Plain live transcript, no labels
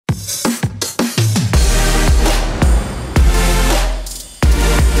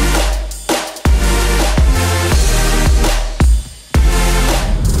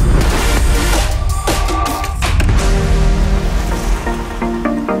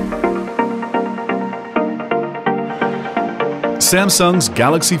Samsung's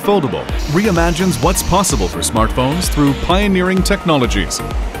Galaxy Foldable reimagines what's possible for smartphones through pioneering technologies.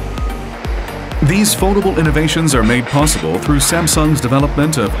 These foldable innovations are made possible through Samsung's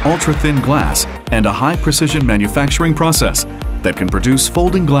development of ultra-thin glass and a high-precision manufacturing process that can produce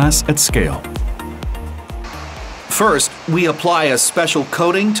folding glass at scale. First, we apply a special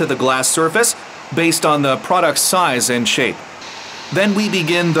coating to the glass surface based on the product's size and shape. Then we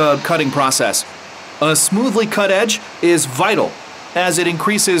begin the cutting process. A smoothly cut edge is vital as it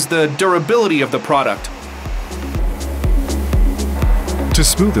increases the durability of the product. To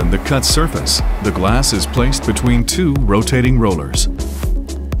smoothen the cut surface, the glass is placed between two rotating rollers.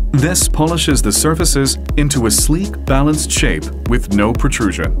 This polishes the surfaces into a sleek, balanced shape with no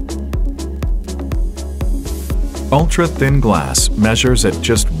protrusion. Ultra-thin glass measures at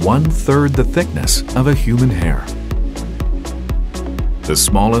just 1/3 the thickness of a human hair. The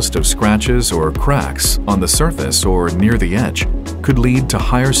smallest of scratches or cracks on the surface or near the edge could lead to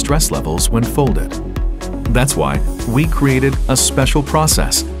higher stress levels when folded. That's why we created a special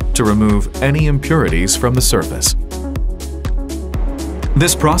process to remove any impurities from the surface.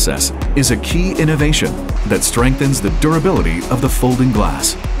 This process is a key innovation that strengthens the durability of the folding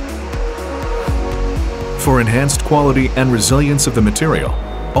glass. For enhanced quality and resilience of the material,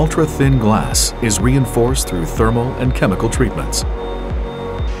 ultra-thin glass is reinforced through thermal and chemical treatments.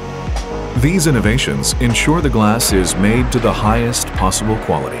 These innovations ensure the glass is made to the highest possible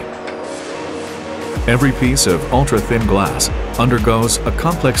quality. Every piece of ultra-thin glass undergoes a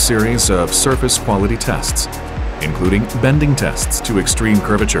complex series of surface quality tests, including bending tests to extreme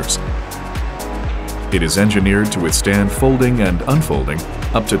curvatures. It is engineered to withstand folding and unfolding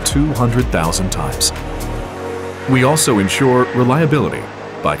up to 200,000 times. We also ensure reliability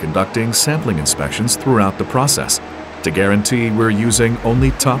by conducting sampling inspections throughout the process to guarantee we're using only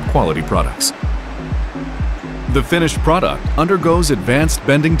top quality products. The finished product undergoes advanced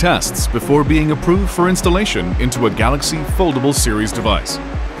bending tests before being approved for installation into a Galaxy Foldable Series device.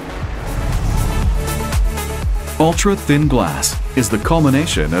 Ultra-thin glass is the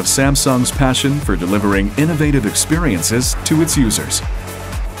culmination of Samsung's passion for delivering innovative experiences to its users.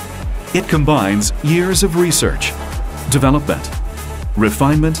 It combines years of research, development,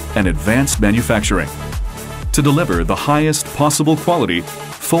 refinement, and advanced manufacturing to deliver the highest possible quality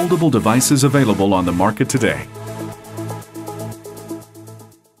foldable devices available on the market today.